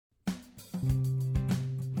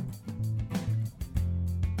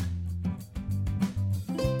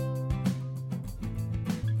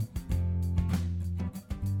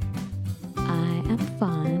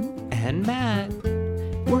Yvonne. And Matt.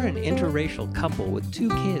 We're an interracial couple with 2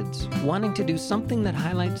 kids, wanting to do something that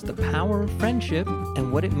highlights the power of friendship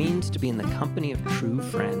and what it means to be in the company of true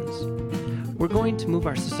friends. We're going to move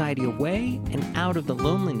our society away and out of the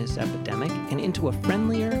loneliness epidemic and into a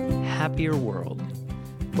friendlier, happier world.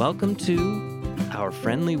 Welcome to Our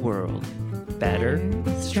Friendly World. Better,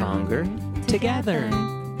 stronger, together.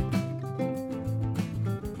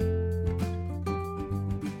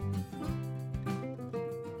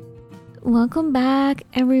 Welcome back,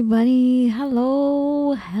 everybody.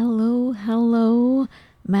 Hello.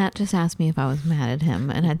 Matt just asked me if I was mad at him,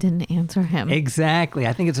 and I didn't answer him. Exactly.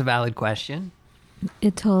 I think it's a valid question.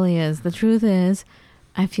 It totally is. The truth is,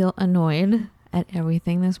 I feel annoyed at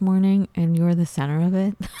everything this morning, and you're the center of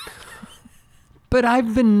it. But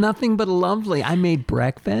I've been nothing but lovely. I made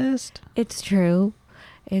breakfast. It's true.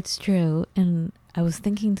 And I was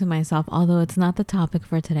thinking to myself, although it's not the topic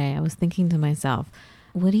for today, I was thinking to myself,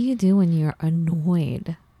 what do you do when you're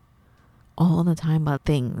annoyed all the time about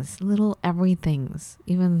things, little everythings,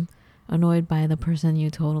 even annoyed by the person you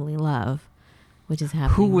totally love, which is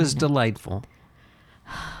happening. Who was right now. delightful?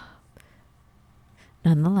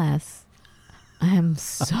 Nonetheless, I am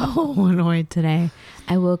so annoyed today.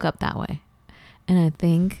 I woke up that way. And I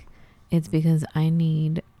think it's because I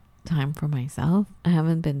need time for myself. I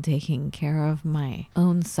haven't been taking care of my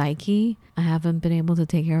own psyche. I haven't been able to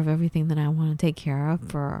take care of everything that I want to take care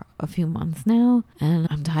of for a few months now. And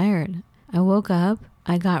I'm tired. I woke up,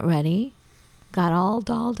 I got ready, got all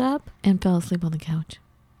dolled up, and fell asleep on the couch.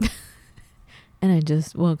 And I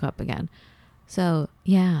just woke up again. So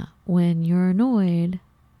yeah, when you're annoyed,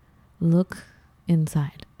 look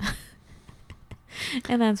inside.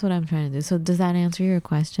 And that's what I'm trying to do. So does that answer your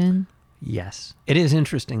question? Yes. It is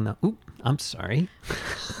interesting, though. Oop, I'm sorry.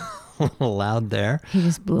 A little loud there. He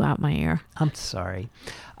just blew out my ear. I'm sorry.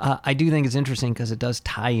 I do think it's interesting because it does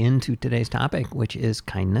tie into today's topic, which is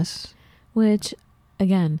kindness. Which,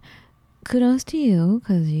 again, kudos to you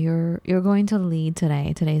because you're going to lead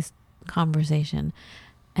today's conversation.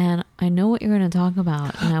 And I know what you're going to talk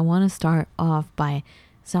about. And I want to start off by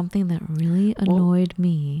something that really annoyed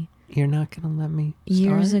me. You're not going to let me start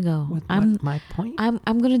years ago with my point? I'm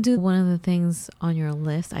going to do one of the things on your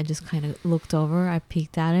list. I just kind of looked over. I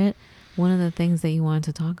peeked at it. One of the things that you wanted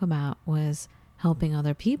to talk about was helping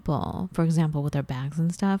other people, for example, with their bags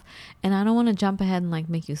and stuff. And I don't want to jump ahead and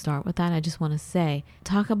make you start with that. I just want to say,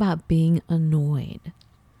 talk about being annoyed.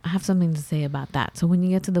 I have something to say about that. So when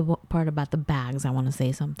you get to the part about the bags, I want to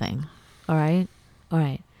say something. All right?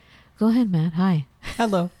 Go ahead, Matt. Hi.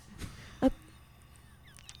 Hello.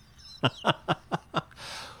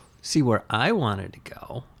 See where I wanted to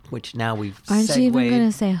go, which now we've Aren't segued. you even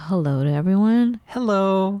going to say hello to everyone?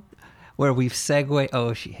 Hello. Where we've segued.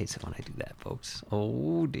 Oh, she hates it when I do that, folks.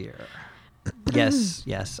 Oh, dear.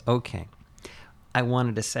 Yes. Okay. I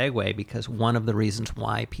wanted to segue because one of the reasons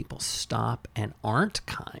why people stop and aren't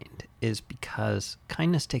kind is because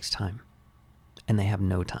kindness takes time and they have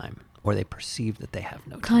no time. Or they perceive that they have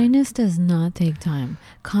no time. Kindness does not take time.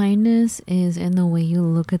 Kindness is in the way you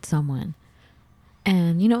look at someone.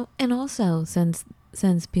 And, and also since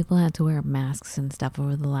people had to wear masks and stuff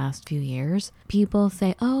over the last few years, people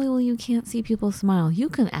say, oh, well, you can't see people smile. You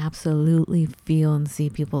can absolutely feel and see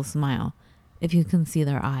people smile if you can see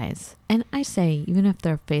their eyes. And I say, even if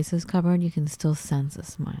their face is covered, you can still sense a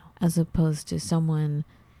smile as opposed to someone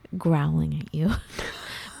growling at you.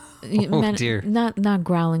 Oh, dear. Not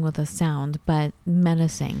growling with a sound, but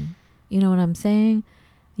menacing. You know what I'm saying?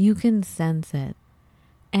 You can sense it.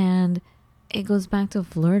 And it goes back to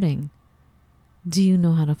flirting. Do you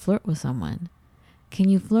know how to flirt with someone? Can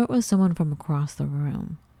you flirt with someone from across the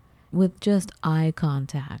room? With just eye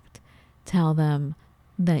contact, tell them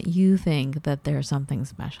that you think that they're something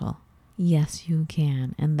special. Yes, you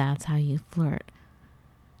can. And that's how you flirt.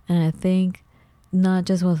 And I think not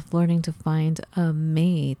just with flirting to find a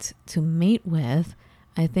mate to mate with.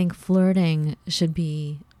 I think flirting should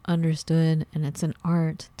be understood and it's an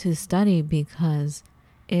art to study because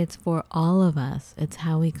it's for all of us. It's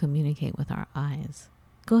how we communicate with our eyes.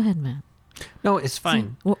 Go ahead, Matt. No, it's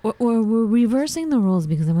fine. See, we're reversing the rules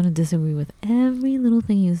because I'm going to disagree with every little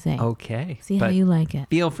thing you say. Okay. See how you like it.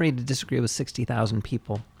 Feel free to disagree with 60,000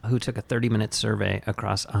 people who took a 30-minute survey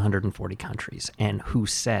across 140 countries and who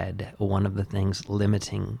said one of the things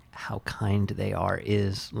limiting how kind they are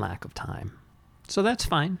is lack of time. So that's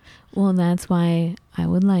fine. Well, that's why I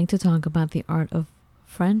would like to talk about the art of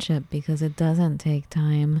friendship because it doesn't take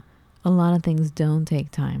time. A lot of things don't take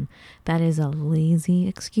time. That is a lazy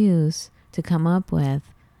excuse to come up with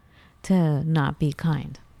to not be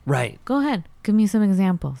kind. Right. Go ahead. Give me some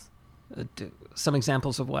examples. Some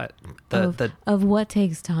examples of what? Of what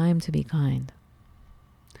takes time to be kind.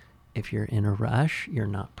 If you're in a rush, you're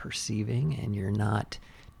not perceiving and you're not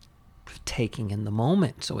taking in the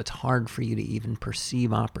moment. So it's hard for you to even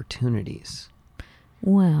perceive opportunities.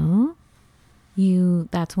 Well,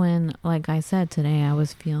 that's when, like I said today,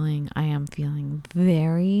 I am feeling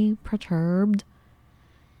very perturbed.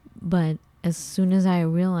 But as soon as I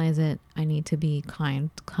realize it, I need to be kind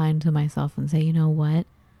to myself and say, you know what?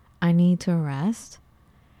 I need to rest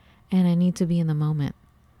and I need to be in the moment.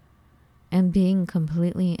 And being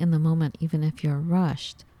completely in the moment, even if you're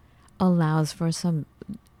rushed, allows for some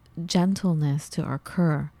gentleness to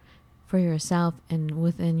occur for yourself and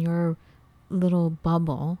within your little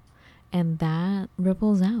bubble. And that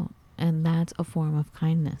ripples out. And that's a form of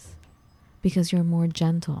kindness because you're more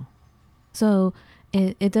gentle. So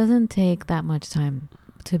it doesn't take that much time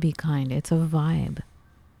to be kind. It's a vibe.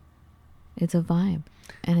 It's a vibe.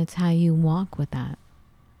 And it's how you walk with that.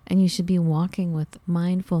 And you should be walking with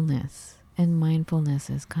mindfulness. And mindfulness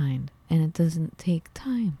is kind. And it doesn't take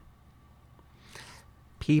time.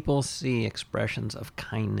 People see expressions of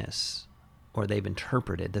kindness, or they've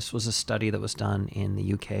interpreted. This was a study that was done in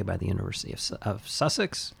the UK by the University of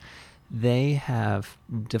Sussex. They have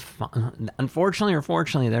unfortunately or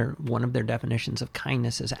fortunately, one of their definitions of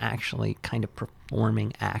kindness is actually kind of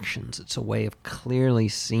performing actions. It's a way of clearly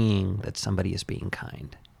seeing that somebody is being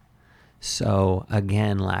kind. So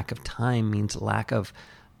again, lack of time means lack of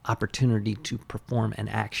opportunity to perform an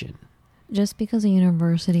action. Just because a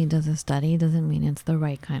university does a study doesn't mean it's the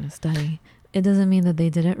right kind of study. It doesn't mean that they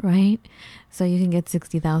did it right. So you can get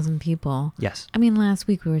 60,000 people. Yes. I mean, last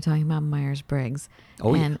week we were talking about Myers-Briggs.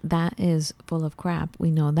 Oh, and that is full of crap.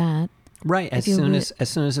 We know that. Right. As soon as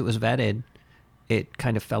it was vetted, it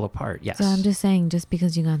kind of fell apart. Yes. So I'm just saying, just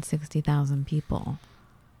because you got 60,000 people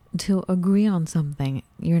to agree on something,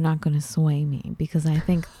 you're not going to sway me, because I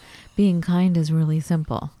think being kind is really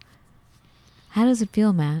simple. How does it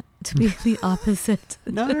feel, Matt, to be the opposite?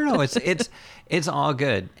 No. It's all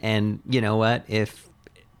good. And you know what? If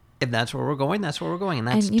that's where we're going, that's where we're going, and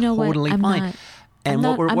that's totally fine.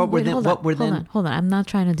 Hold on. I'm not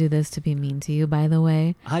trying to do this to be mean to you, by the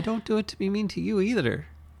way. I don't do it to be mean to you either.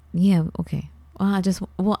 Yeah. Okay.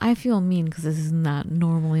 Well, I feel mean because this is not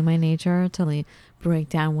normally my nature to like break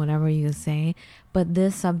down whatever you say, but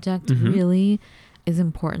this subject really is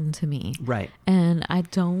important to me. Right. And I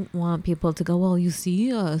don't want people to go, well, you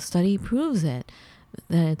see, a study proves it,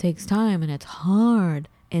 that it takes time and it's hard.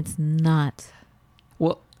 It's not.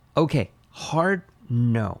 Well, okay. Hard?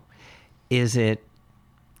 No. Does it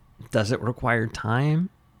require time?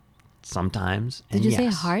 Sometimes. Did you say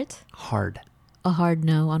heart? Hard. A hard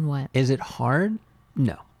no on what? Is it hard?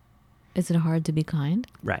 No. Is it hard to be kind?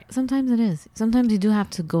 Right. Sometimes it is. Sometimes you do have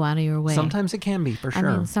to go out of your way. Sometimes it can be, for sure.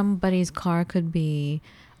 I mean, somebody's car could be,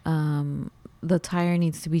 the tire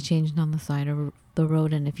needs to be changed on the side of the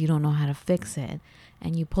road, and if you don't know how to fix it,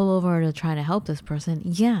 and you pull over to try to help this person,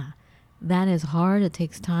 yeah, that is hard. It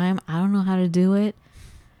takes time. I don't know how to do it.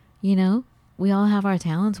 You know, we all have our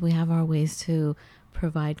talents. We have our ways to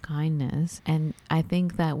provide kindness. And I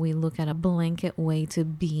think that we look at a blanket way to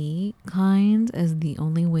be kind as the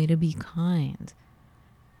only way to be kind.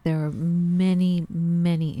 There are many,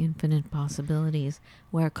 many infinite possibilities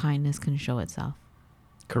where kindness can show itself.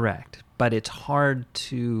 Correct. But it's hard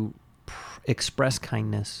to express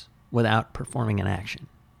kindness without performing an action.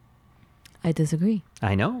 I disagree.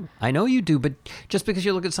 I know you do, but just because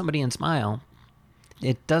you look at somebody and smile,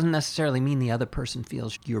 it doesn't necessarily mean the other person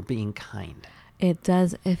feels you're being kind. It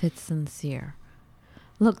does if it's sincere.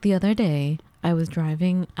 Look, the other day, I was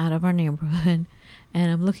driving out of our neighborhood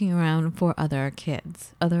and I'm looking around for other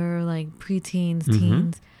kids, other like preteens,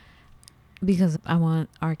 teens, because I want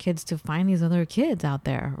our kids to find these other kids out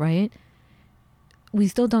there, right? We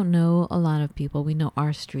still don't know a lot of people. We know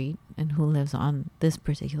our street and who lives on this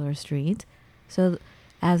particular street. So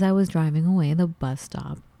as I was driving away, the bus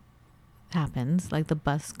stop happens, like the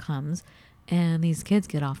bus comes and these kids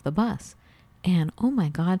get off the bus. And oh my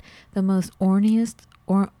God, the most ornery,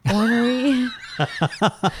 the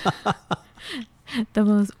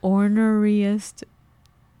most orneriest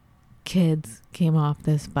kids came off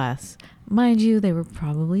this bus. Mind you, they were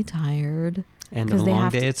probably tired. And a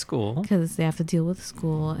long day at school. Because they have to deal with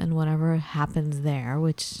school and whatever happens there,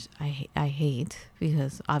 which I hate,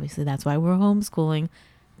 because obviously that's why we're homeschooling.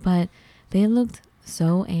 But they looked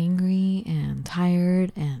so angry and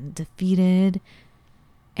tired and defeated.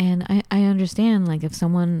 And I understand, like, if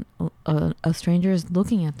someone, a stranger is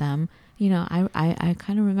looking at them, you know, I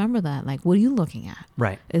kind of remember that. Like, what are you looking at?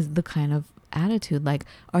 Right. Is the kind of attitude, like,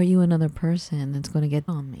 are you another person that's going to get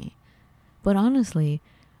on me? But honestly,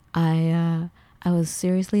 I was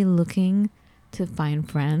seriously looking to find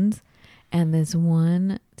friends, and this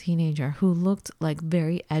one teenager who looked like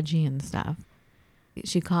very edgy and stuff,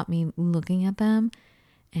 she caught me looking at them,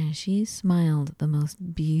 and she smiled the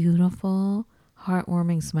most beautiful,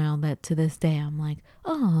 heartwarming smile that to this day I'm like,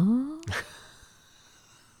 oh.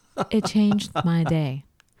 It changed my day.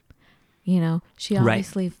 You know, she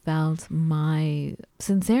obviously felt my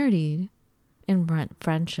sincerity in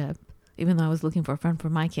friendship, even though I was looking for a friend for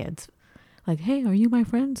my kids. Like, hey, are you my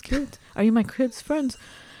friends, kids? Are you my kids' friends?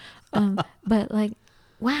 But like,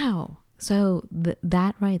 wow. So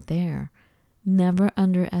that right there, never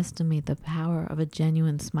underestimate the power of a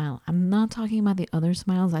genuine smile. I'm not talking about the other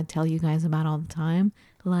smiles I tell you guys about all the time.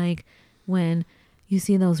 Like when you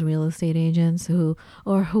see those real estate agents who,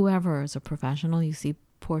 or whoever is a professional, you see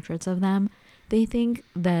portraits of them, they think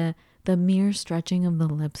the mere stretching of the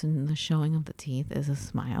lips and the showing of the teeth is a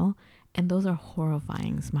smile. And those are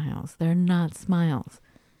horrifying smiles. They're not smiles.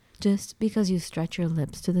 Just because you stretch your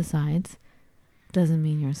lips to the sides doesn't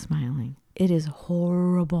mean you're smiling. It is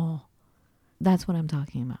horrible. That's what I'm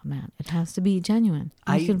talking about, Matt. It has to be genuine.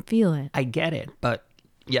 You can feel it. I get it. But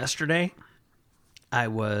yesterday, I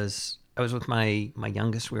was with my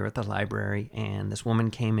youngest. We were at the library, and this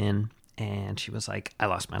woman came in, and she was like, I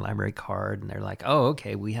lost my library card. And they're like, oh,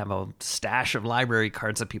 okay, we have a stash of library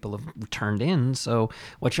cards that people have turned in. So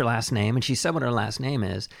what's your last name? And she said what her last name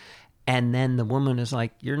is. And then the woman is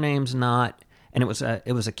like, your name's not, and it was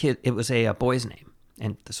a boy's name.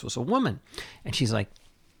 And this was a woman. And she's like,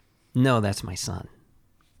 no, that's my son.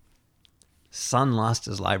 Son lost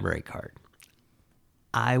his library card.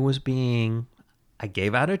 I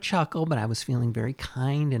gave out a chuckle, but I was feeling very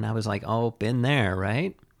kind. And I was like, oh, been there,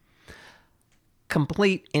 right?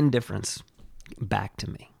 Complete indifference back to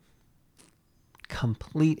me.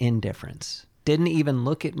 Complete indifference. Didn't even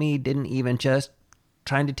look at me, didn't even just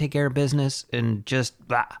trying to take care of business and just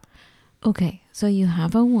blah. Okay, so you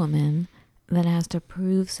have a woman that has to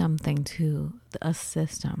prove something to a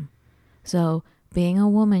system. So being a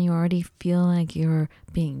woman, you already feel like you're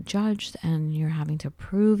being judged and you're having to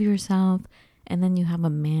prove yourself. And then you have a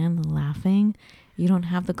man laughing. You don't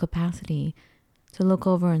have the capacity to look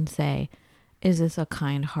over and say, is this a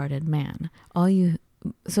kind-hearted man?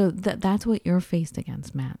 That's what you're faced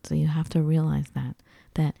against, Matt. So you have to realize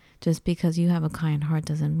that just because you have a kind heart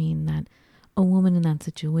doesn't mean that a woman in that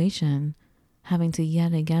situation having to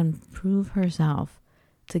yet again prove herself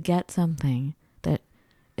to get something that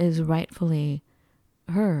is rightfully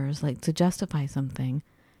hers, like to justify something,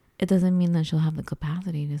 it doesn't mean that she'll have the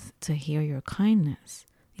capacity to hear your kindness.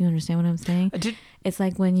 You understand what I'm saying? It's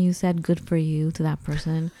like when you said good for you to that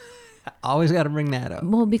person. Always got to bring that up.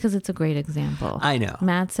 Well, because it's a great example. I know.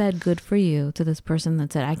 Matt said good for you to this person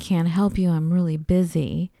that said, I can't help you, I'm really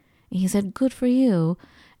busy. And he said good for you.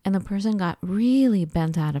 And the person got really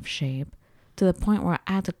bent out of shape to the point where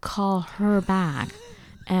I had to call her back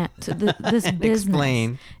and to this business.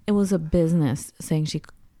 Explain. It was a business saying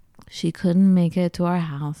she couldn't make it to our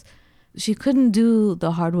house. She couldn't do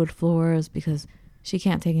the hardwood floors because she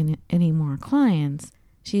can't take any more clients.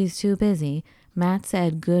 She's too busy. Matt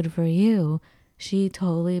said, good for you. She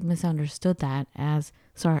totally misunderstood that as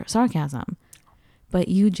sarcasm. But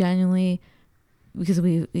you genuinely, because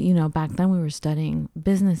back then we were studying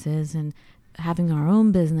businesses and having our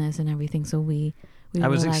own business and everything. So I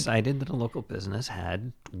was excited that a local business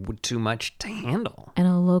had too much to handle. And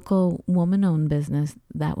a local woman-owned business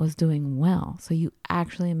that was doing well. So you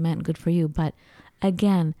actually meant good for you. But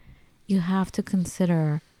again, you have to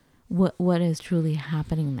consider what is truly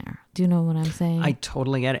happening there. Do you know what I'm saying? I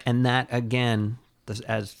totally get it. And that, again,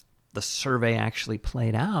 as the survey actually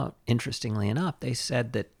played out, interestingly enough, they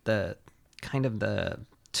said that the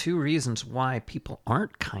two reasons why people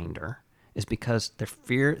aren't kinder is because the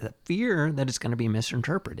fear that it's going to be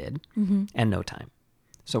misinterpreted and no time.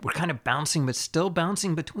 So we're kind of bouncing, but still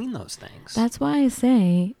bouncing between those things. That's why I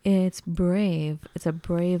say it's brave. It's a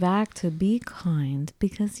brave act to be kind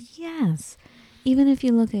because, yes, even if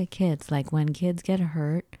you look at kids, like when kids get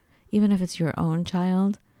hurt, even if it's your own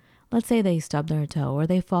child, let's say they stub their toe or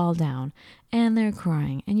they fall down and they're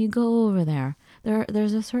crying and you go over there.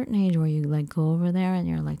 There's a certain age where you like go over there and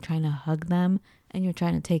you're like trying to hug them and you're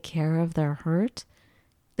trying to take care of their hurt.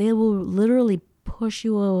 They will literally push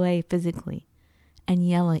you away physically and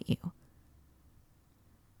yell at you.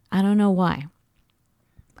 I don't know why.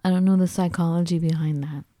 I don't know the psychology behind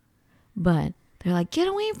that. But they're like, get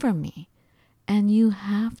away from me. And you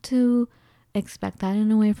have to expect that in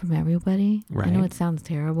a way from everybody. Right. I know it sounds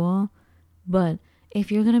terrible, but if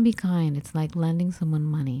you're going to be kind, it's like lending someone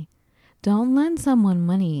money. Don't lend someone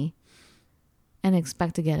money and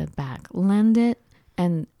expect to get it back. Lend it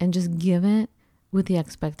and just give it with the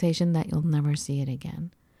expectation that you'll never see it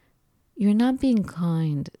again. You're not being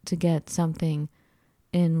kind to get something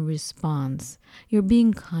in response. You're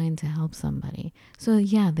being kind to help somebody. So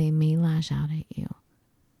yeah, they may lash out at you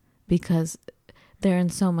because they're in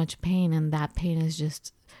so much pain, and that pain is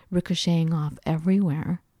just ricocheting off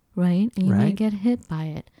everywhere, right? And you may get hit by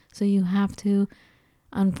it. So you have to,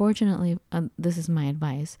 unfortunately, this is my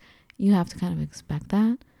advice, you have to kind of expect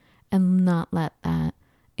that and not let that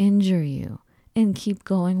injure you, and keep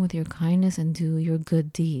going with your kindness and do your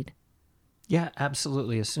good deed. Yeah,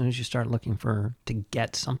 absolutely. As soon as you start looking to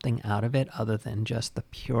get something out of it other than just the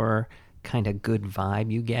pure kind of good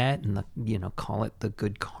vibe you get and call it the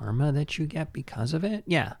good karma that you get because of it,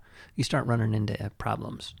 yeah, you start running into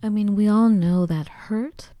problems. I mean, we all know that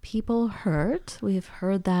people hurt. We've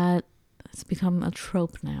heard that. It's become a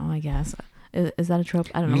trope now, I guess. Is that a trope?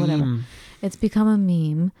 I don't know, whatever. It's become a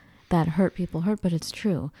meme that hurt people hurt, but it's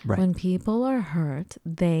true. Right. When people are hurt,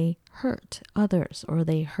 they hurt others, or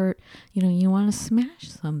they hurt, you want to smash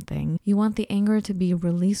something. You want the anger to be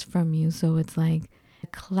released from you, so it's like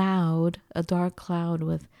a dark cloud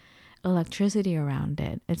with electricity around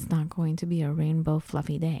it. It's not going to be a rainbow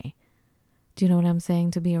fluffy day. Do you know what I'm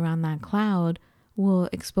saying? To be around that cloud will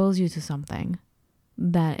expose you to something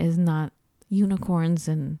that is not unicorns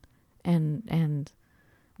and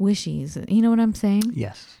wishies. You know what I'm saying?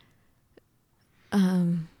 Yes.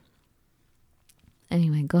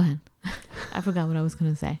 Anyway, go ahead. I forgot what I was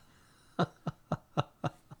going to say.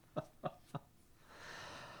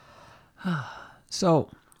 So,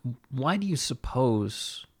 why do you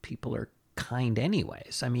suppose people are kind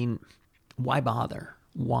anyways? I mean, why bother?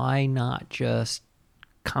 Why not just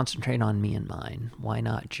concentrate on me and mine? Why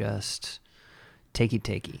not just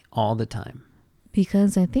takey all the time?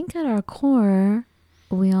 Because I think at our core,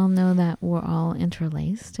 we all know that we're all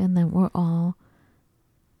interlaced and that we're all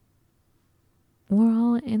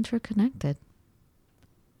interconnected.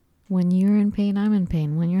 When you're in pain, I'm in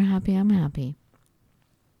pain. When you're happy, I'm happy.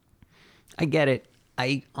 I get it.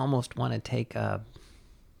 I almost want to take a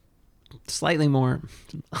slightly more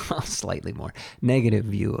negative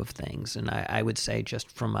view of things. And I would say, just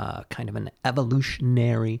from a kind of an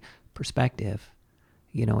evolutionary perspective,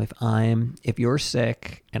 if you're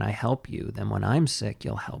sick and I help you, then when I'm sick,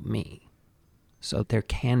 you'll help me. So there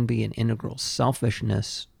can be an integral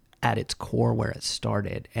selfishness at its core where it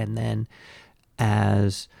started. And then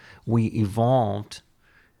as we evolved,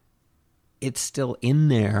 it's still in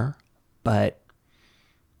there, but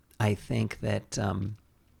I think that...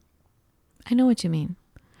 I know what you mean.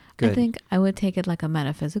 Good. I think I would take it like a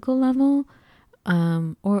metaphysical level,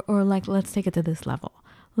 or like, let's take it to this level.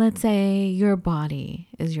 Let's say your body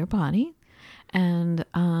is your body, and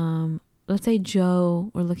let's say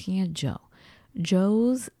we're looking at Joe.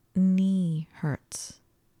 Joe's knee hurts,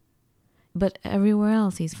 but everywhere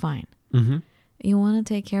else he's fine. Mm-hmm. You want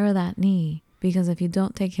to take care of that knee, because if you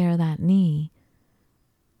don't take care of that knee,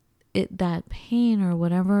 that pain or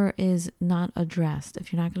whatever is not addressed.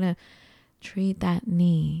 If you're not going to treat that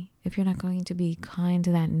knee, if you're not going to be kind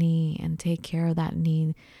to that knee and take care of that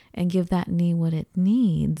knee and give that knee what it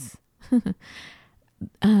needs,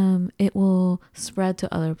 it will spread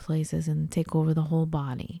to other places and take over the whole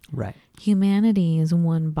body. Right. Humanity is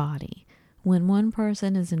one body. When one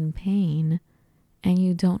person is in pain and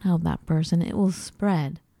you don't help that person, it will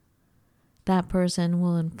spread. That person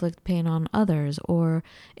will inflict pain on others, or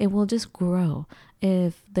it will just grow.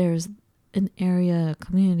 If there's an area, a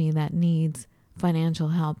community that needs financial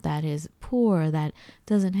help, that is poor, that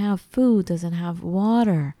doesn't have food, doesn't have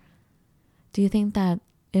water, do you think that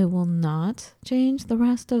it will not change the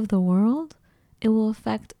rest of the world? It will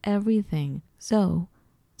affect everything. So,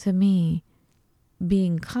 to me,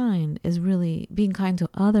 being kind to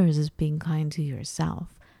others is being kind to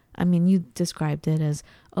yourself. I mean, you described it as,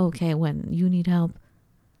 okay, when you need help,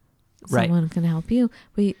 someone can help you.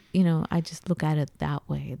 But, I just look at it that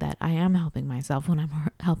way, that I am helping myself when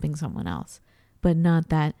I'm helping someone else, but not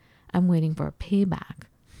that I'm waiting for a payback.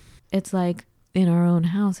 It's like in our own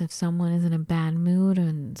house, if someone is in a bad mood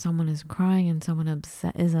and someone is crying and someone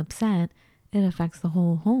is upset, it affects the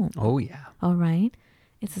whole home. Oh, yeah. All right?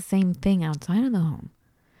 It's the same thing outside of the home.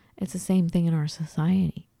 It's the same thing in our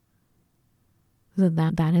society. So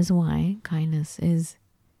that is why kindness is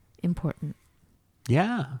important.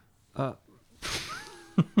 Yeah.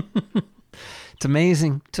 It's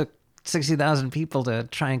amazing. Took 60,000 people to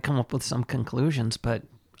try and come up with some conclusions, but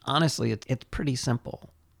honestly, it's pretty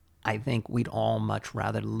simple. I think we'd all much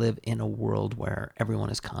rather live in a world where everyone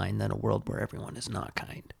is kind than a world where everyone is not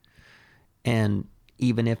kind. And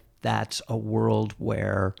even if that's a world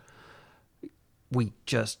where we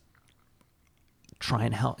just try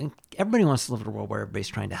and help. And everybody wants to live in a world where everybody's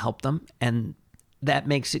trying to help them. And that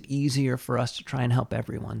makes it easier for us to try and help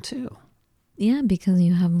everyone too. Yeah, because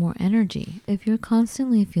you have more energy. If you're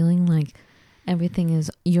constantly feeling like everything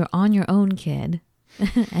is, you're on your own, kid,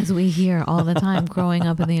 as we hear all the time growing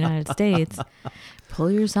up in the United States,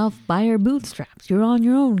 pull yourself by your bootstraps. You're on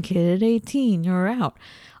your own, kid. At 18, you're out.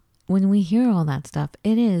 When we hear all that stuff,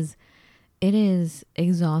 it is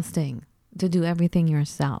exhausting to do everything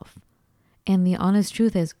yourself. And the honest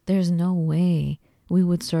truth is, there's no way we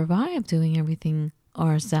would survive doing everything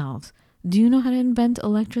ourselves. Do you know how to invent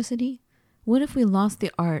electricity? What if we lost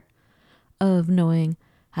the art of knowing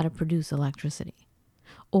how to produce electricity?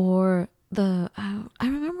 Or I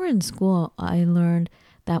remember in school, I learned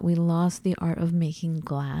that we lost the art of making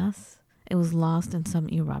glass. It was lost in some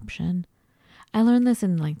eruption. I learned this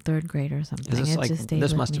in like 3rd grade or something. Is this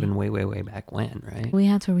this must have been way, way, way back when, right? We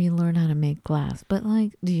had to relearn how to make glass. But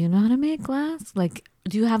like, do you know how to make glass? Like,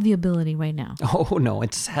 do you have the ability right now? Oh, no.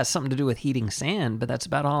 It has something to do with heating sand, but that's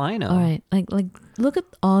about all I know. All right. Like look at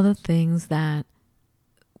all the things that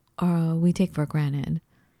we take for granted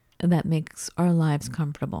that makes our lives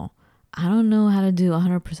comfortable. I don't know how to do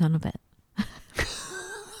 100% of it.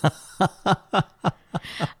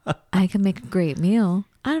 I can make a great meal.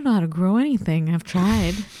 I don't know how to grow anything. I've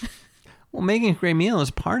tried. Well, making a great meal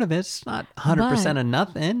is part of it. It's not 100% of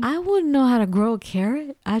nothing. I wouldn't know how to grow a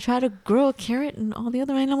carrot. I try to grow a carrot and all the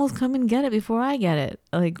other animals come and get it before I get it.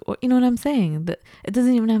 Like, you know what I'm saying? It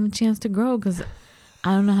doesn't even have a chance to grow because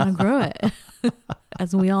I don't know how to grow it.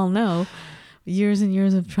 As we all know, years and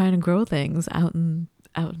years of trying to grow things out in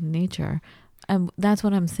nature. That's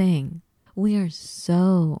what I'm saying. We are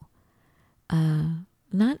so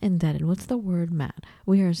not indebted. What's the word, Matt?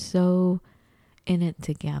 We are so in it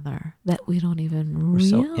together that we don't even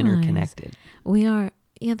realize. We're so interconnected. We are,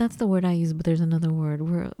 yeah, that's the word I use, but there's another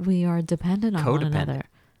word. We are dependent on one another.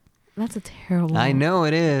 That's a terrible I word. know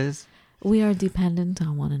it is. We are dependent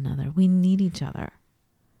on one another. We need each other.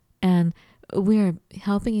 And we are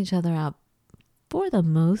helping each other out for the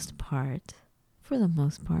most part,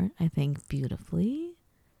 I think beautifully.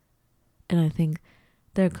 And I think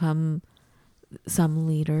there come some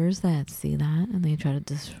leaders that see that and they try to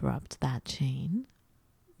disrupt that chain.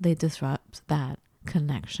 They disrupt that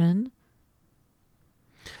connection.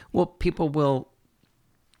 Well, people will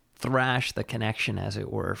thrash the connection, as it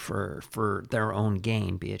were, for their own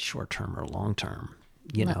gain, be it short-term or long-term,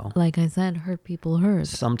 you know. Like I said, hurt people hurt.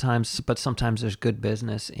 Sometimes there's good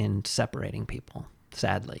business in separating people,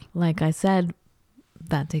 sadly. Like I said,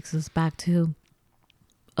 that takes us back to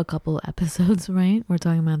a couple episodes, right? We're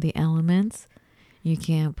talking about the elements. You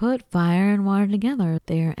can't put fire and water together.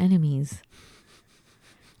 They're enemies.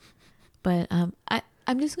 But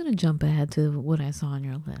I'm just going to jump ahead to what I saw on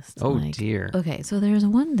your list. Oh, dear. Okay, so there's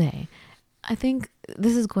one day. I think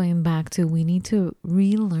this is going back to we need to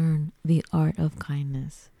relearn the art of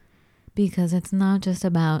kindness. Because it's not just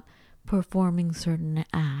about performing certain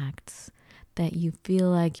acts that you feel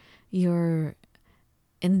like you're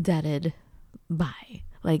indebted by.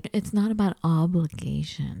 Like, it's not about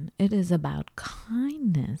obligation. It is about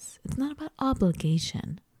kindness. It's not about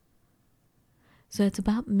obligation. So it's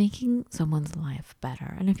about making someone's life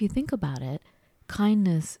better. And if you think about it,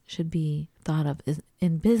 kindness should be thought of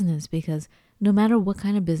in business, because no matter what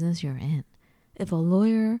kind of business you're in, if a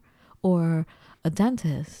lawyer or a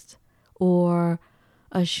dentist or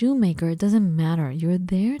a shoemaker, it doesn't matter. You're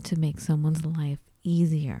there to make someone's life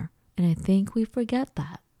easier. And I think we forget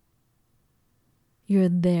that. You're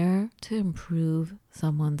there to improve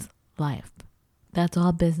someone's life. That's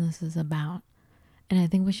all business is about. And I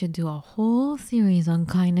think we should do a whole series on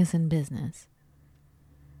kindness in business.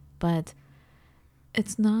 But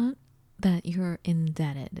it's not that you're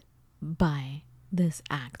indebted by this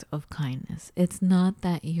act of kindness. It's not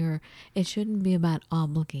that it shouldn't be about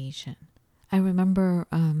obligation. I remember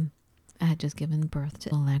I had just given birth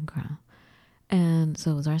to Allegra. And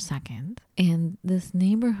so it was our second. And this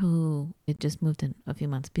neighbor who had just moved in a few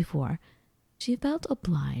months before, she felt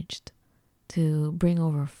obliged to bring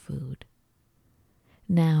over food.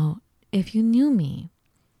 Now, if you knew me,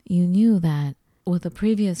 you knew that with a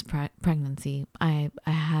previous pregnancy,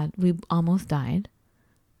 we almost died.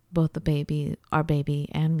 Both our baby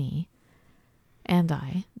and me, and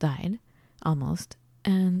I died almost.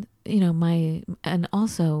 And, and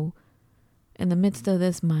also in the midst of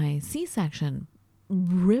this, my C-section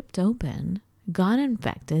ripped open, got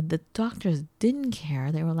infected. The doctors didn't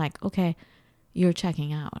care. They were like, okay, you're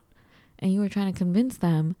checking out. And you were trying to convince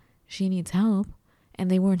them she needs help,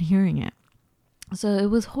 and they weren't hearing it. So it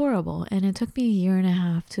was horrible. And it took me 1.5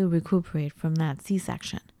 years to recuperate from that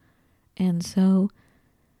C-section. And so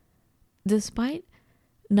despite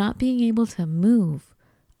not being able to move.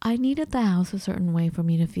 I needed the house a certain way for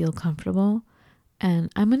me to feel comfortable.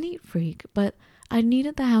 And I'm a neat freak, but I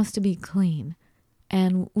needed the house to be clean.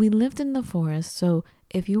 And we lived in the forest, so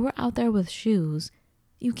if you were out there with shoes,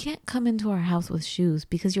 you can't come into our house with shoes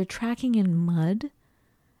because you're tracking in mud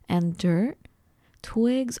and dirt,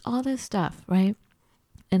 twigs, all this stuff, right?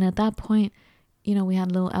 And at that point, you know, we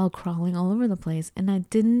had little Elle crawling all over the place, and I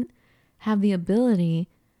didn't have the ability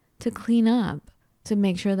to clean up to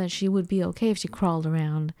make sure that she would be okay if she crawled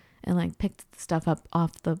around and like picked stuff up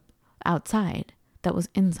off the outside that was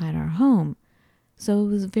inside our home. So it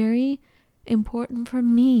was very important for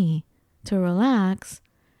me to relax,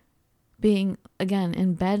 being again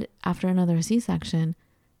in bed after another C-section,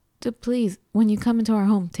 to please, when you come into our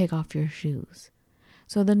home, take off your shoes.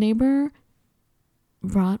 So the neighbor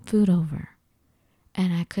brought food over,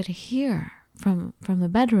 and I could hear from the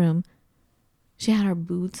bedroom, she had her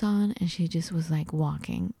boots on, and she just was like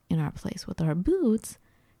walking in our place with her boots.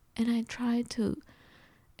 And I tried to,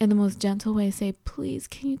 in the most gentle way, say, please,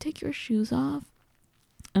 can you take your shoes off?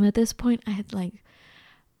 And at this point, I had like,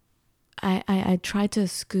 I tried to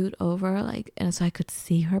scoot over, like, and so I could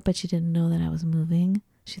see her, but she didn't know that I was moving.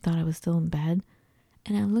 She thought I was still in bed.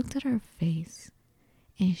 And I looked at her face,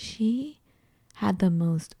 and she had the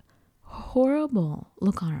most horrible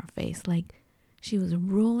look on her face. Like, she was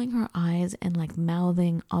rolling her eyes and like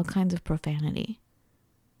mouthing all kinds of profanity.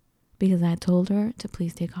 Because I told her to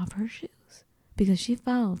please take off her shoes. Because she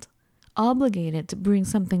felt obligated to bring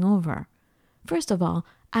something over. First of all,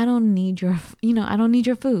 I don't need your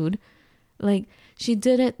food. Like, she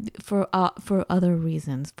did it for other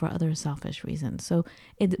reasons, for other selfish reasons. So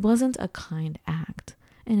it wasn't a kind act,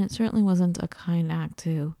 and it certainly wasn't a kind act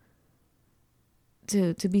to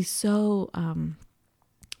be so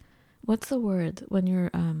what's the word when you're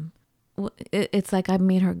it's like I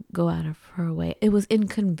made her go out of her way. It was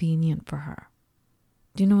inconvenient for her.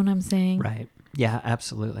 Do you know what I'm saying? Right. Yeah,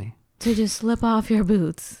 absolutely. To just slip off your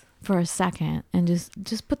boots for a second and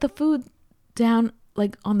just put the food down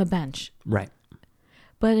like on the bench. Right.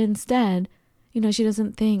 But instead, you know, she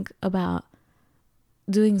doesn't think about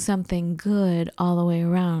doing something good all the way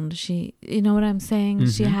around. She, you know what I'm saying? Mm-hmm.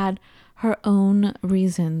 She had her own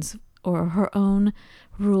reasons or her own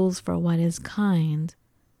rules for what is kind.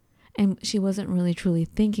 And she wasn't really truly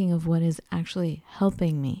thinking of what is actually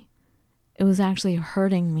helping me. It was actually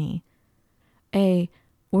hurting me. A,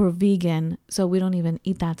 we're vegan, so we don't even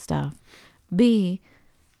eat that stuff. B,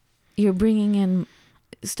 you're bringing in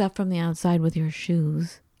stuff from the outside with your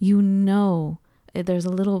shoes. You know, there's a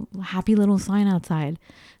little happy little sign outside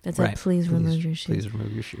that said, please remove your shoes. Please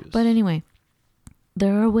remove your shoes. But anyway,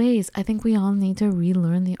 there are ways. I think we all need to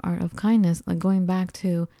relearn the art of kindness. Like going back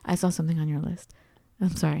to, I saw something on your list.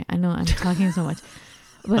 I'm sorry. I know I'm talking so much,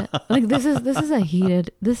 but like this is a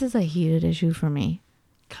heated issue for me.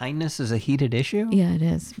 Kindness is a heated issue? Yeah, it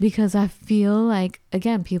is. Because I feel like,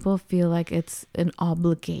 again, people feel like it's an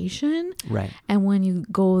obligation. Right. And when you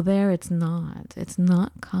go there, it's not. It's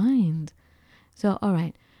not kind. So, all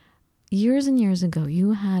right. Years and years ago,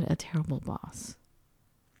 you had a terrible boss.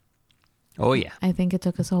 Oh, yeah. I think it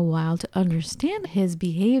took us a while to understand his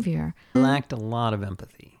behavior. He lacked a lot of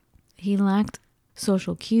empathy. He lacked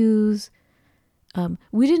social cues.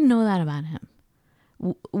 We didn't know that about him.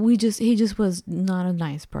 He just was not a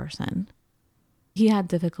nice person. He had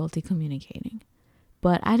difficulty communicating,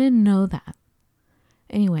 but I didn't know that.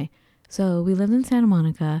 Anyway, so we lived in Santa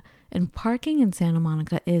Monica, and parking in Santa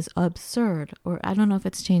Monica is absurd. Or I don't know if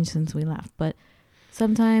it's changed since we left, but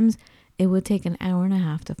sometimes it would take an hour and a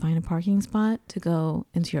half to find a parking spot to go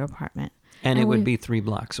into your apartment. And it would be 3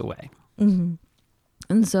 blocks away. Mm-hmm.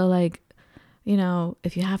 And so like, you know,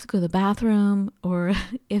 if you have to go to the bathroom or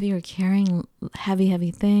if you're carrying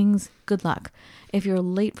heavy things, good luck. If you're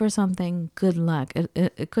late for something, good luck.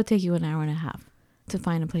 It could take you an hour and a half to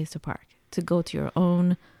find a place to park, to go to your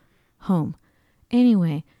own home.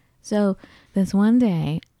 Anyway, so this one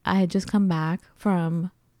day I had just come back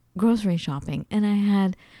from grocery shopping and I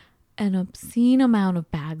had an obscene amount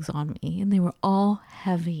of bags on me and they were all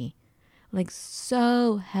heavy, like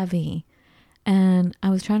so heavy. And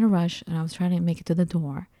I was trying to rush and I was trying to make it to the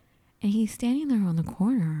door. And he's standing there on the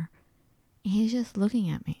corner. And he's just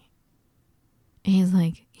looking at me. And he's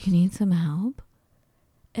like, you need some help?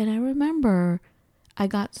 And I remember I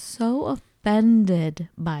got so offended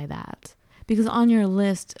by that. Because on your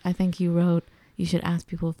list, I think you wrote, you should ask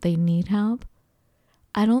people if they need help.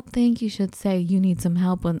 I don't think you should say you need some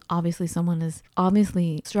help when obviously someone is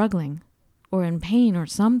obviously struggling or in pain or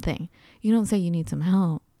something. You don't say you need some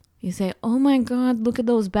help. You say, oh my God, look at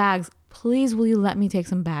those bags. Please, will you let me take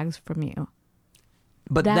some bags from you?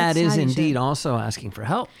 But That's that is how you indeed should. also asking for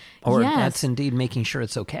help. Or Yes. that's indeed making sure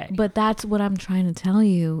it's okay. But that's what I'm trying to tell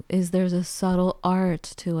you is there's a subtle art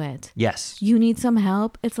to it. Yes. You need some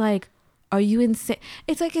help. It's like, are you insane?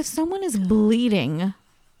 It's like if someone is bleeding,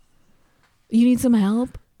 you need some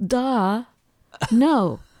help? Duh.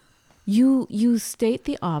 No. You state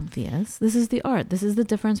the obvious. This is the art. This is the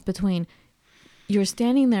difference between you're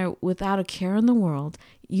standing there without a care in the world.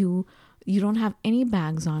 You don't have any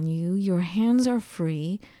bags on you. Your hands are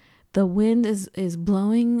free. The wind is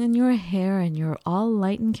blowing in your hair and you're all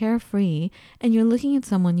light and carefree. And you're looking at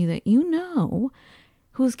someone that you know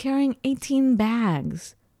who's carrying 18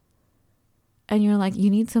 bags. And you're like, you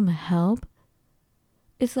need some help?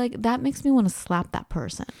 It's like, that makes me want to slap that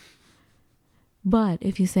person. But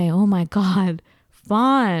if you say, oh my God,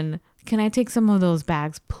 Fawn, can I take some of those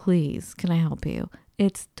bags, please? Can I help you?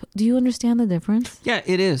 Do you understand the difference? Yeah,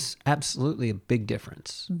 it is absolutely a big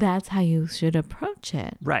difference. That's how you should approach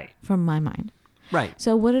it. Right. From my mind. Right.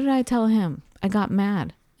 So what did I tell him? I got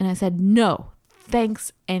mad and I said, no,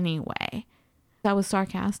 thanks anyway. That was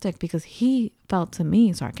sarcastic because he felt to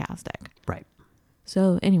me sarcastic. Right.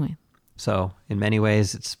 So anyway. So in many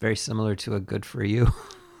ways, it's very similar to a good for you,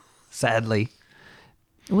 sadly.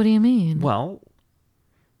 What do you mean? Well,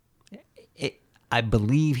 I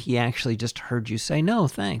believe he actually just heard you say, no,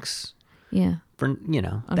 thanks. Yeah. Thanks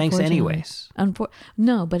Unfortunately. anyways.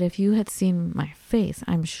 No, but if you had seen my face,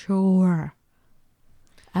 I'm sure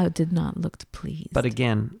I did not look pleased. But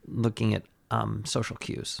again, looking at social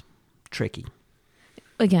cues, tricky.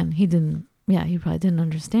 Again, he probably didn't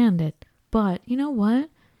understand it. But you know what?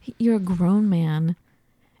 You're a grown man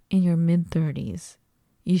in your mid-30s.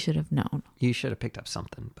 You should have known. You should have picked up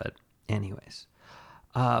something. But anyways.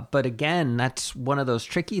 But again, that's one of those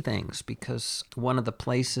tricky things because one of the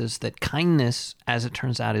places that kindness, as it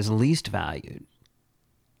turns out, is least valued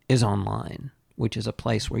is online, which is a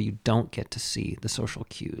place where you don't get to see the social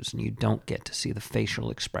cues and you don't get to see the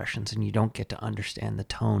facial expressions and you don't get to understand the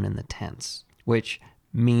tone and the tense, which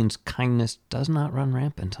means kindness does not run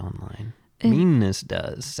rampant online. Meanness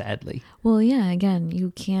does, sadly. Well, yeah, again,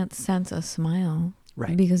 you can't sense a smile.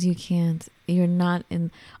 Right. Because you're not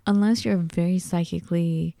unless you're very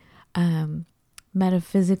psychically,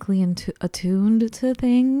 metaphysically attuned to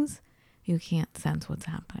things, you can't sense what's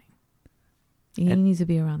happening. You need to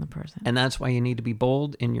be around the person. And that's why you need to be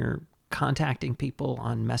bold in your contacting people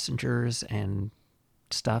on messengers and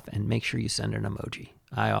stuff and make sure you send an emoji.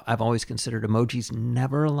 I've always considered emojis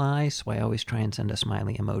never a lie, so I always try and send a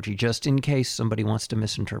smiley emoji just in case somebody wants to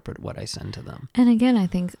misinterpret what I send to them. And again, I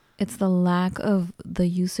think it's the lack of the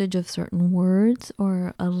usage of certain words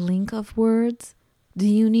or a link of words. Do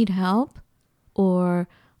you need help? Or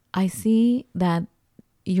I see that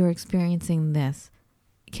you're experiencing this.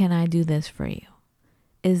 Can I do this for you?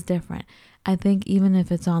 Is different. I think even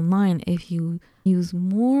if it's online, if you use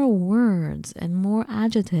more words and more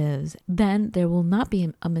adjectives, then there will not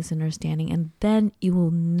be a misunderstanding and then you will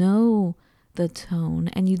know the tone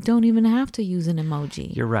and you don't even have to use an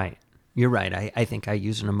emoji. You're right. I think I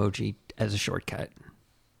use an emoji as a shortcut.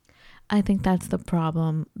 I think that's the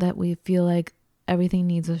problem, that we feel like everything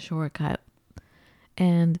needs a shortcut.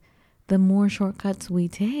 And the more shortcuts we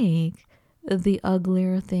take, the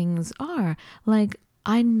uglier things are. Like,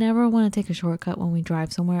 I never want to take a shortcut when we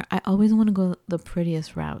drive somewhere. I always want to go the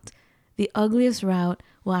prettiest route. The ugliest route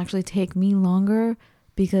will actually take me longer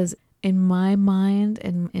because in my mind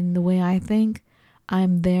and in the way I think,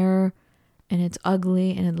 I'm there and it's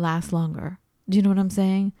ugly and it lasts longer. Do you know what I'm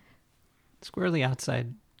saying? Squarely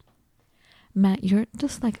outside. Matt, you're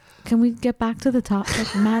just like, can we get back to the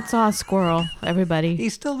topic? Matt saw a squirrel, everybody.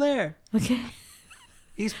 He's still there. Okay.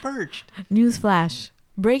 He's perched. Newsflash.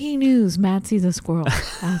 Breaking news. Matt sees a squirrel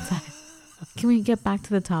outside. Can we get back to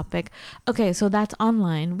the topic? Okay, so that's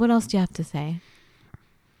online. What else do you have to say?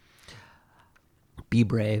 Be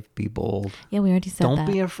brave. Be bold. Yeah, we already said that. Don't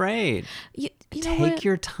be afraid. You know Take what?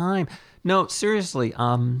 your time. No, seriously.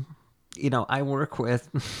 I work with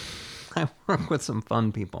some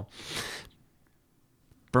fun people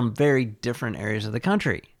from very different areas of the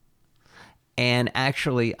country. And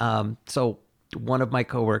actually, so one of my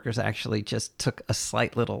coworkers actually just took a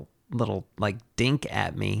slight little like dink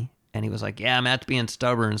at me. And he was like, yeah, Matt's being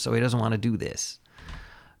stubborn, so he doesn't want to do this.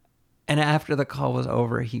 And after the call was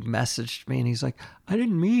over, he messaged me and he's like, I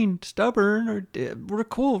didn't mean stubborn, or we're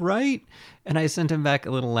cool, right? And I sent him back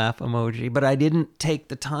a little laugh emoji, but I didn't take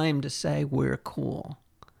the time to say we're cool.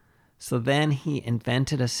 So then he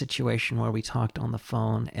invented a situation where we talked on the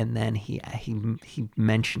phone, and then he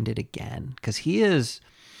mentioned it again because he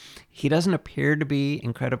doesn't appear to be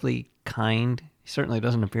incredibly kind. He certainly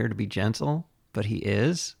doesn't appear to be gentle, but he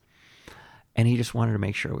is. And he just wanted to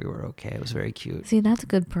make sure we were okay. It was very cute. See, that's a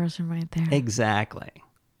good person right there. Exactly.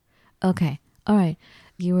 Okay. All right.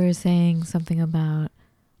 You were saying something about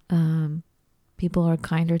people are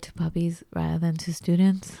kinder to puppies rather than to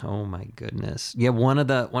students. Oh my goodness. Yeah, one of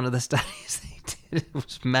the studies they did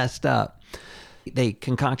was messed up. They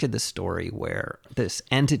concocted this story where this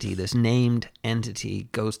entity, this named entity,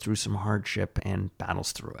 goes through some hardship and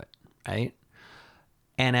battles through it, right?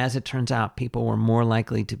 And as it turns out, people were more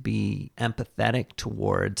likely to be empathetic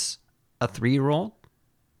towards a 3-year-old,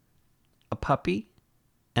 a puppy,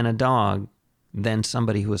 and a dog than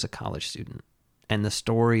somebody who was a college student. And the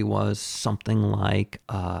story was something like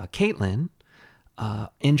Caitlin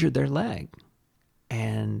injured their leg,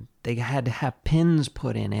 and they had to have pins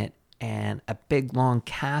put in it and a big long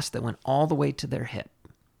cast that went all the way to their hip.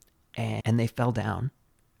 And they fell down,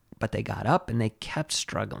 but they got up and they kept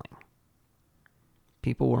struggling.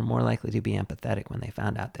 People were more likely to be empathetic when they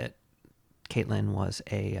found out that Caitlin was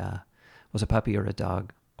a puppy or a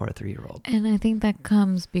dog or a 3-year-old. And I think that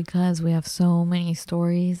comes because we have so many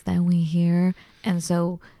stories that we hear. And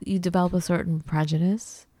so you develop a certain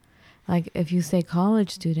prejudice. Like if you say college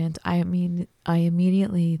student, I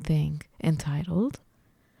immediately think entitled.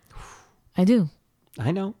 I do.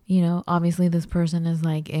 I know. You know, obviously this person is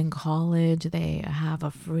like in college. They have a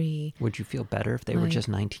free. Would you feel better if they were just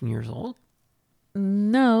 19 years old?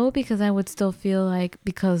 No, because I would still feel like,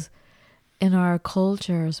 because in our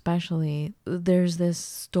culture especially, there's this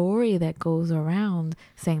story that goes around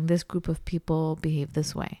saying this group of people behave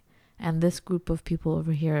this way. And this group of people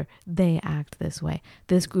over here, they act this way.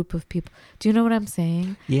 This group of people. Do you know what I'm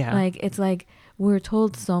saying? Yeah. Like, it's like we're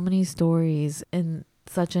told so many stories in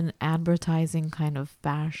such an advertising kind of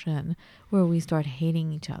fashion where we start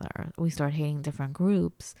hating each other. We start hating different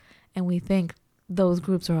groups. And we think those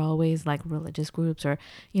groups are always like religious groups or,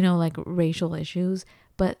 you know, like racial issues.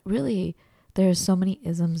 But really, there's so many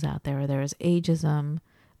isms out there. There's ageism.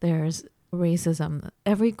 There's racism.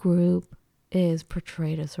 Every group is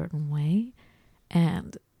portrayed a certain way.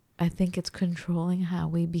 And I think it's controlling how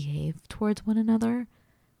we behave towards one another.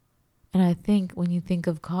 And I think when you think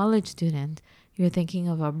of college student, you're thinking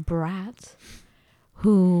of a brat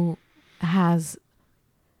who has,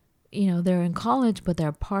 you know, they're in college, but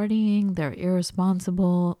they're partying, they're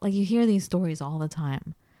irresponsible. Like you hear these stories all the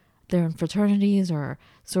time. They're in fraternities or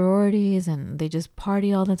sororities and they just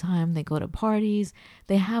party all the time. They go to parties.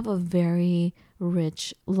 They have a very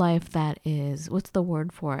rich life that is, what's the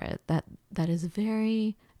word for it? That is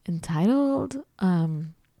very entitled,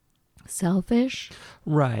 selfish.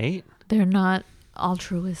 Right. They're not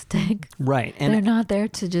altruistic. Right. And they're not there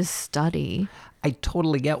to just study. I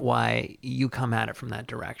totally get why you come at it from that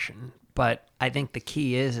direction. But I think the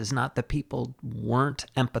key is not that people weren't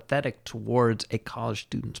empathetic towards a college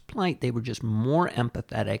student's plight. They were just more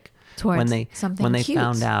empathetic towards when they cute.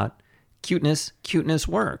 Found out cuteness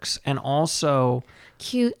works. And also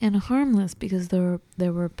cute and harmless, because there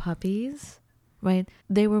were puppies, right?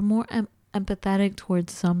 They were more empathetic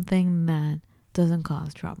towards something that doesn't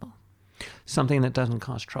cause trouble. Something that doesn't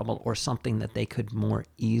cause trouble, or something that they could more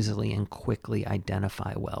easily and quickly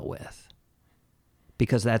identify well with.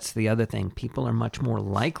 Because that's the other thing. People are much more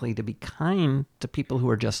likely to be kind to people who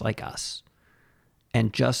are just like us.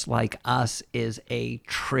 And just like us is a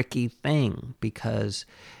tricky thing, because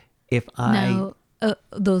if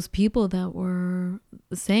those people that were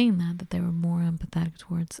saying that they were more empathetic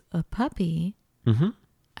towards a puppy, mm-hmm.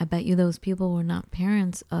 I bet you those people were not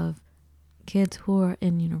parents of kids who are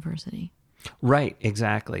in university. Right,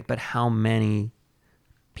 exactly. But how many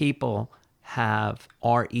people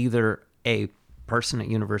are either a person at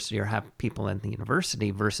university or have people in the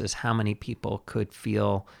university, versus how many people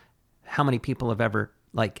have ever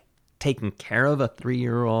like taken care of a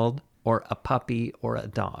 3-year-old or a puppy or a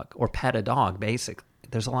dog, or pet a dog, basically.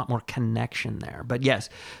 There's a lot more connection there. But yes,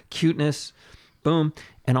 cuteness, boom.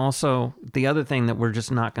 And also the other thing that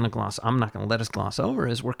I'm not going to let us gloss over,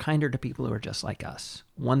 is we're kinder to people who are just like us.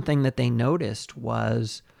 One thing that they noticed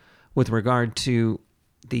was, with regard to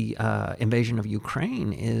the invasion of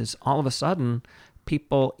Ukraine, is all of a sudden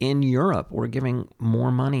people in Europe were giving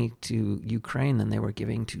more money to Ukraine than they were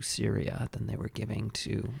giving to Syria, than they were giving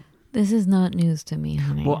to... This is not news to me,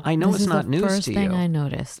 honey. Well, I know it's not news to you. This is the first thing I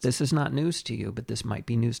noticed. This is not news to you, but this might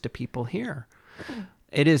be news to people here.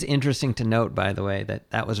 It is interesting to note, by the way,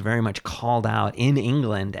 that was very much called out in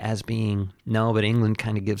England as being, no, but England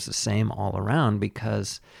kind of gives the same all around,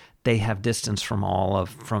 because they have distance from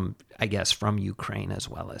Ukraine as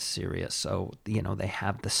well as Syria. So, you know, they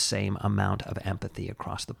have the same amount of empathy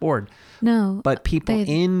across the board. No. But people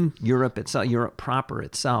in Europe itself, Europe proper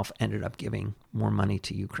itself, ended up giving more money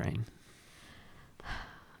to Ukraine.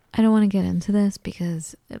 I don't want to get into this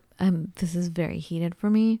because this is very heated for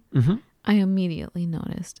me. Mm-hmm. I immediately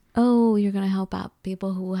noticed, oh, you're going to help out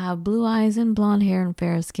people who have blue eyes and blonde hair and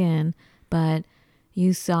fair skin, but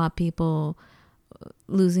you saw people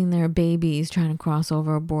losing their babies trying to cross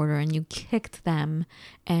over a border, and you kicked them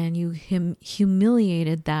and you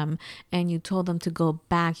humiliated them and you told them to go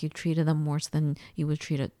back. You treated them worse than you would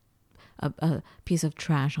treat a piece of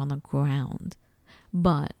trash on the ground.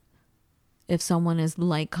 But if someone is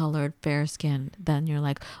light-colored, fair-skinned, then you're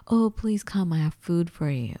like, oh, please come, I have food for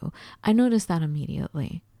you. I noticed that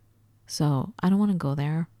immediately. So I don't want to go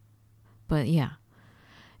there. But yeah,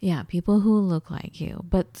 people who look like you.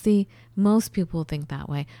 But see, most people think that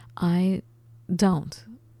way. I don't,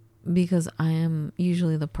 because I am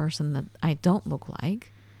usually the person that I don't look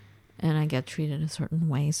like, and I get treated a certain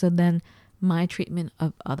way. So then my treatment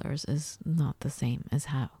of others is not the same as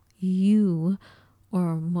how you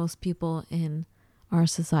or most people in our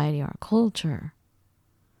society, our culture,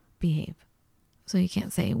 behave. So you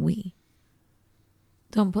can't say we.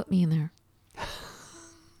 Don't put me in there.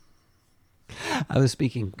 I was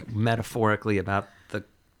speaking metaphorically about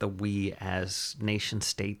the we as nation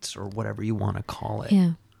states or whatever you want to call it.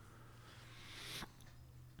 Yeah.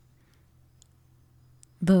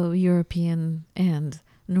 The European and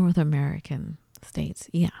North American states.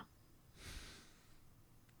 Yeah.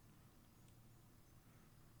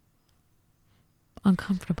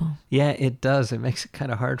 Uncomfortable. Yeah, it does. It makes it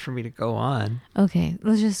kind of hard for me to go on. Okay,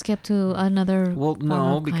 let's just skip to another. Well,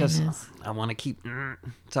 no, because kindness. I want to keep.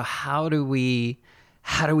 So how do we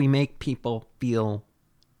make people feel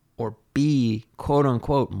or be quote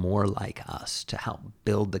unquote more like us to help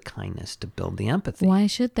build the kindness, to build the empathy? Why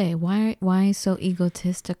should they? Why so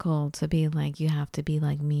egotistical to be like, you have to be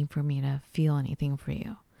like me for me to feel anything for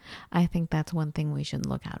you? I think that's one thing we should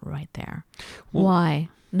look at right there. Well, why?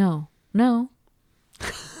 No.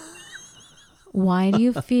 Why do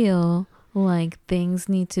you feel like things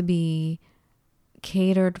need to be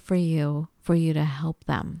catered for you to help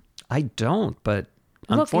them? I don't, but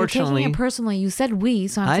look, unfortunately, you're taking it personally. You said we,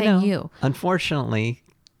 so I'm saying know. you. Unfortunately,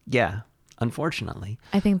 yeah. Unfortunately,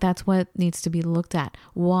 I think that's what needs to be looked at.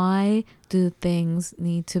 Why do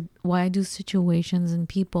situations and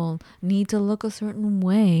people need to look a certain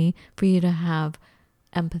way for you to have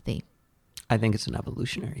empathy? I think it's an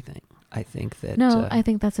evolutionary thing. I think that... No, I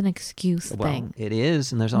think that's an excuse thing. It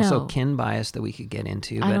is, and there's also kin bias that we could get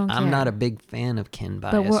into, but I'm not a big fan of kin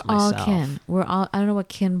bias myself. But we're all kin. I don't know what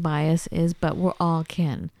kin bias is, but we're all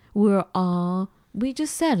kin. We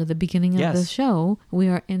just said at the beginning of the show, we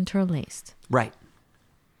are interlaced. Right.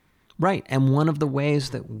 And one of the ways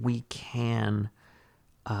that we can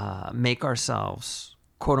make ourselves,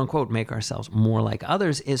 quote unquote, make ourselves more like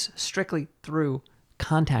others is strictly through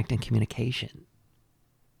contact and communication.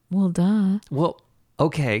 Well, duh. Well,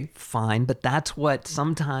 okay, fine. But that's what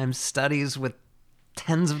sometimes studies with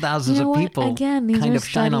tens of thousands of people kind of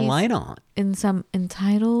shine a light on. In some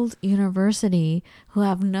entitled university who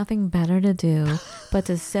have nothing better to do but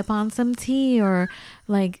to sip on some tea or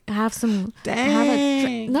like have some...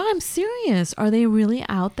 No, I'm serious. Are they really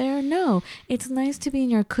out there? No. It's nice to be in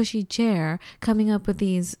your cushy chair coming up with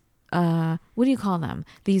these... what do you call them?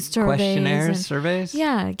 These surveys. Questionnaires, surveys?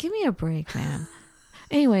 Yeah, give me a break, man.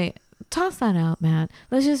 Anyway, toss that out, Matt.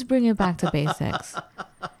 Let's just bring it back to basics.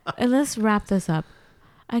 And let's wrap this up.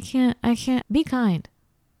 I can't. Be kind.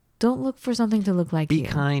 Don't look for something to look like you. Be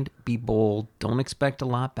kind, be bold. Don't expect a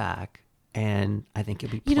lot back. And I think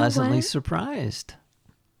you'll be pleasantly surprised.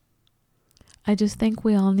 I just think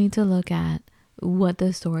we all need to look at what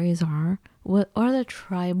the stories are. What are the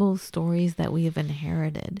tribal stories that we have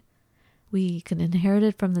inherited? We can inherit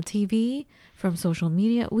it from the TV, from social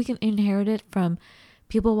media. We can inherit it from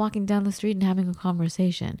people walking down the street and having a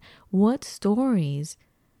conversation. What stories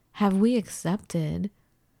have we accepted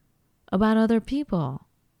about other people?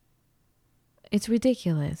 It's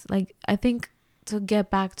ridiculous. Like, I think to get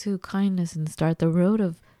back to kindness and start the road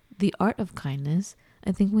of the art of kindness,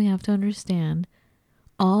 I think we have to understand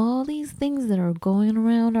all these things that are going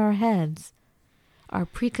around our heads, our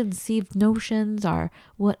preconceived notions, our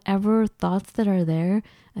whatever thoughts that are there.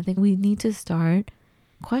 I think we need to start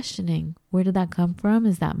questioning, where did that come from?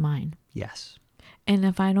 Is that mine? Yes. And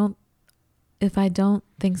if I don't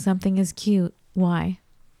think something is cute, why?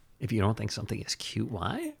 If you don't think something is cute,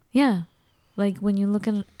 why? Yeah. Like when you look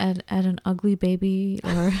at an ugly baby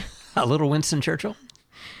or... A little Winston Churchill?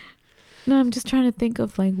 No, I'm just trying to think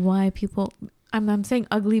of like why people... I'm saying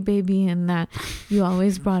ugly baby, and that you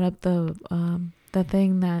always brought up the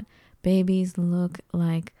thing that babies look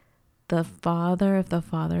like the father. If the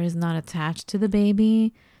father is not attached to the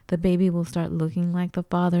the baby will start looking like the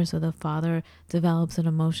father. So the father develops an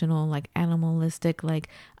emotional, like animalistic, like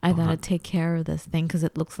I gotta take care of this thing because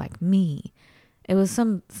it looks like me. It was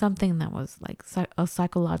something that was like a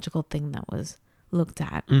psychological thing that was looked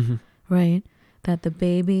at, right? That the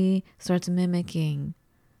baby starts mimicking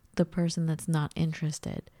the person that's not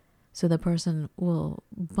interested. So the person will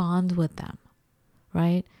bond with them,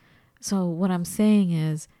 right? So what I'm saying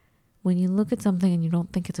is, when you look at something and you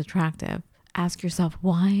don't think it's attractive, ask yourself,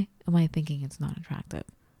 why am I thinking it's not attractive?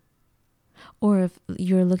 Or if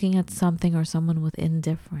you're looking at something or someone with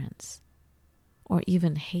indifference or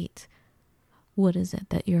even hate, what is it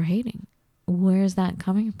that you're hating? Where is that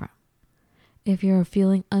coming from? If you're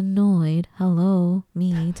feeling annoyed, hello,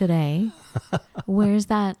 me today, where's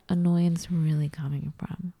that annoyance really coming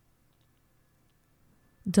from?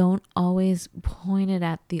 Don't always point it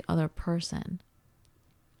at the other person.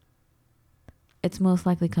 It's most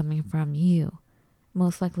likely coming from you.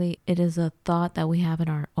 Most likely it is a thought that we have in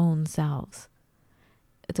our own selves.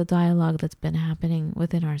 It's a dialogue that's been happening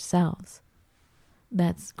within ourselves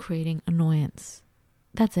that's creating annoyance.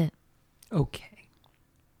 That's it. Okay.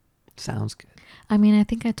 Sounds good. I mean, I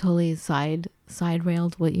think I totally side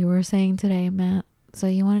railed what you were saying today, Matt. So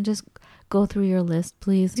you want to just go through your list,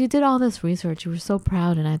 please? You did all this research. You were so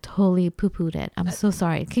proud and I totally poo-pooed it. I'm so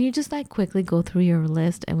sorry. Can you just like quickly go through your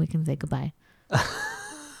list and we can say goodbye?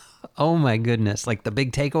 Oh my goodness. Like the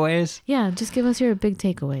big takeaways? Yeah, just give us your big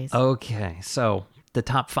takeaways. Okay. So the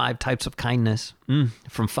top 5 types of kindness,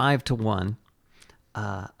 from 5 to 1.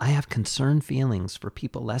 I have concerned feelings for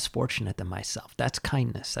people less fortunate than myself. That's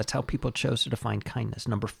kindness. That's how people chose to define kindness.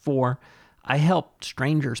 Number 4, I help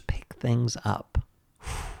strangers pick things up.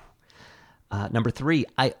 Number 3,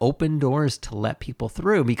 I open doors to let people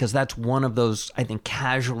through, because that's one of those, I think,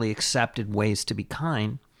 casually accepted ways to be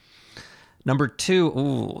kind. Number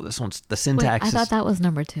 2, this one's the syntax. Wait, I thought that was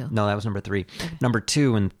number 2. No, that was number 3. Okay. Number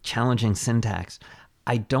 2, in challenging syntax,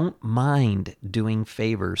 I don't mind doing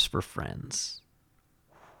favors for friends.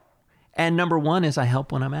 And number 1 is I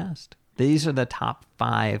help when I'm asked. These are the top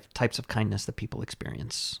 5 types of kindness that people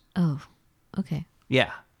experience. Oh, okay.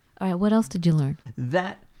 Yeah. All right, what else did you learn?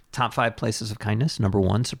 That top 5 places of kindness. Number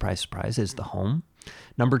 1, surprise, surprise, is the home.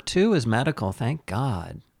 Number 2 is medical. Thank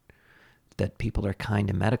God that people are kind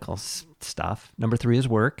in medical stuff. Number 3 is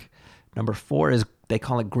work. Number 4 is, they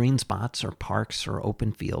call it green spots or parks or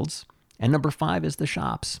open fields. And number 5 is the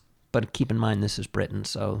shops. But keep in mind, this is Britain,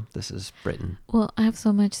 so this is Britain. Well, I have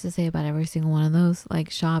so much to say about every single one of those, like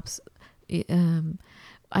shops.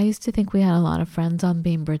 I used to think we had a lot of friends on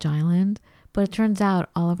Bainbridge Island, but it turns out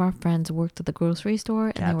all of our friends worked at the grocery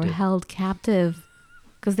store and they were held captive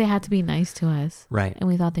because they had to be nice to us. Right. And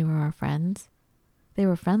we thought they were our friends. They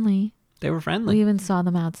were friendly. They were friendly. We even saw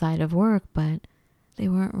them outside of work, but they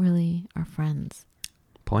weren't really our friends.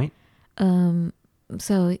 Point.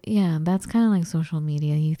 So yeah, that's kind of like social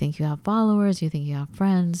media. You think you have followers, you think you have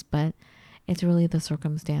friends, but it's really the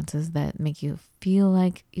circumstances that make you feel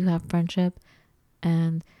like you have friendship,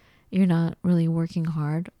 and you're not really working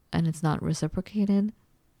hard, and it's not reciprocated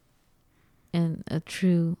in a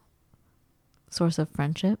true source of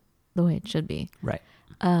friendship the way it should be. Right.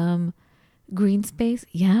 Green space,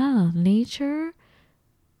 yeah, nature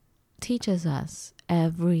teaches us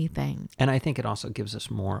everything. And I think it also gives us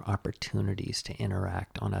more opportunities to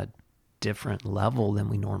interact on a different level than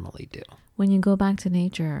we normally do. When you go back to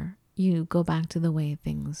nature, you go back to the way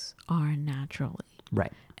things are naturally.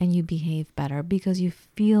 Right. And you behave better because you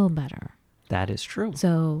feel better. That is true.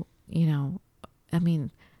 So, you know, I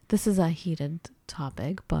mean, this is a heated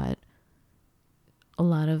topic, but a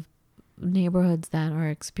lot of neighborhoods that are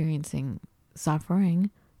experiencing suffering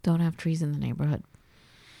don't have trees in the neighborhood.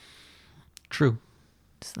 True.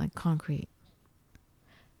 It's like concrete.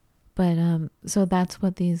 But so that's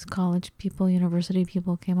what these college people, university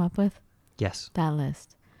people came up with? Yes. That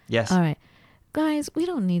list. Yes. All right. Guys, we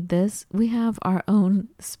don't need this. We have our own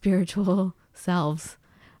spiritual selves.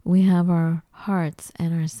 We have our hearts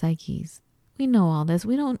and our psyches. We know all this.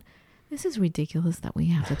 This is ridiculous that we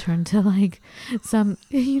have to turn to like some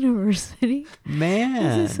university.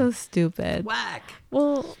 Man. This is so stupid. Whack.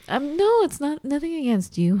 Well, no, it's nothing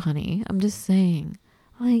against you, honey. I'm just saying,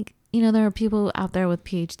 like, you know, there are people out there with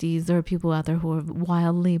PhDs. There are people out there who are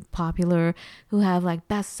wildly popular, who have like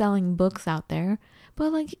best-selling books out there.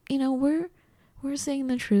 But like, you know, we're saying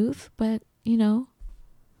the truth, but you know,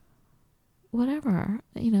 whatever,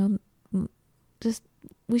 you know, just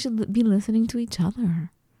we should be listening to each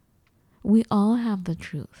other. We all have the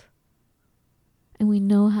truth, and we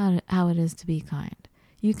know how it is to be kind.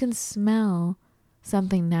 You can smell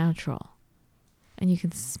something natural, and you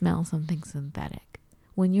can smell something synthetic.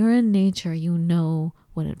 When you're in nature, you know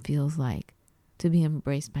what it feels like to be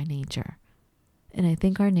embraced by nature. And I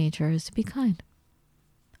think our nature is to be kind.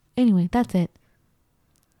 Anyway, that's it.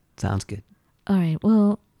 Sounds good. All right.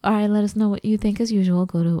 Well, all right. Let us know what you think as usual.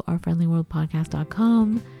 Go to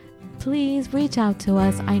ourfriendlyworldpodcast.com. Please reach out to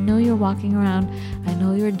us. I know you're walking around. I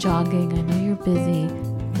know you're jogging. I know you're busy.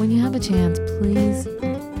 When you have a chance, please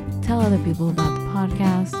tell other people about the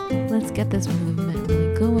podcast. Let's get this movement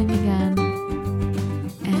really going again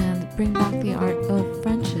and bring back the art of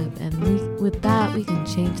friendship. And with that, we can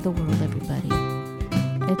change the world, everybody.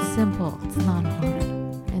 It's simple. It's not hard.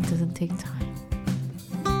 It doesn't take time.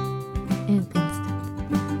 Instant.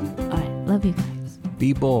 All right. Love you guys.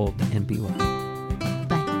 Be bold and be well.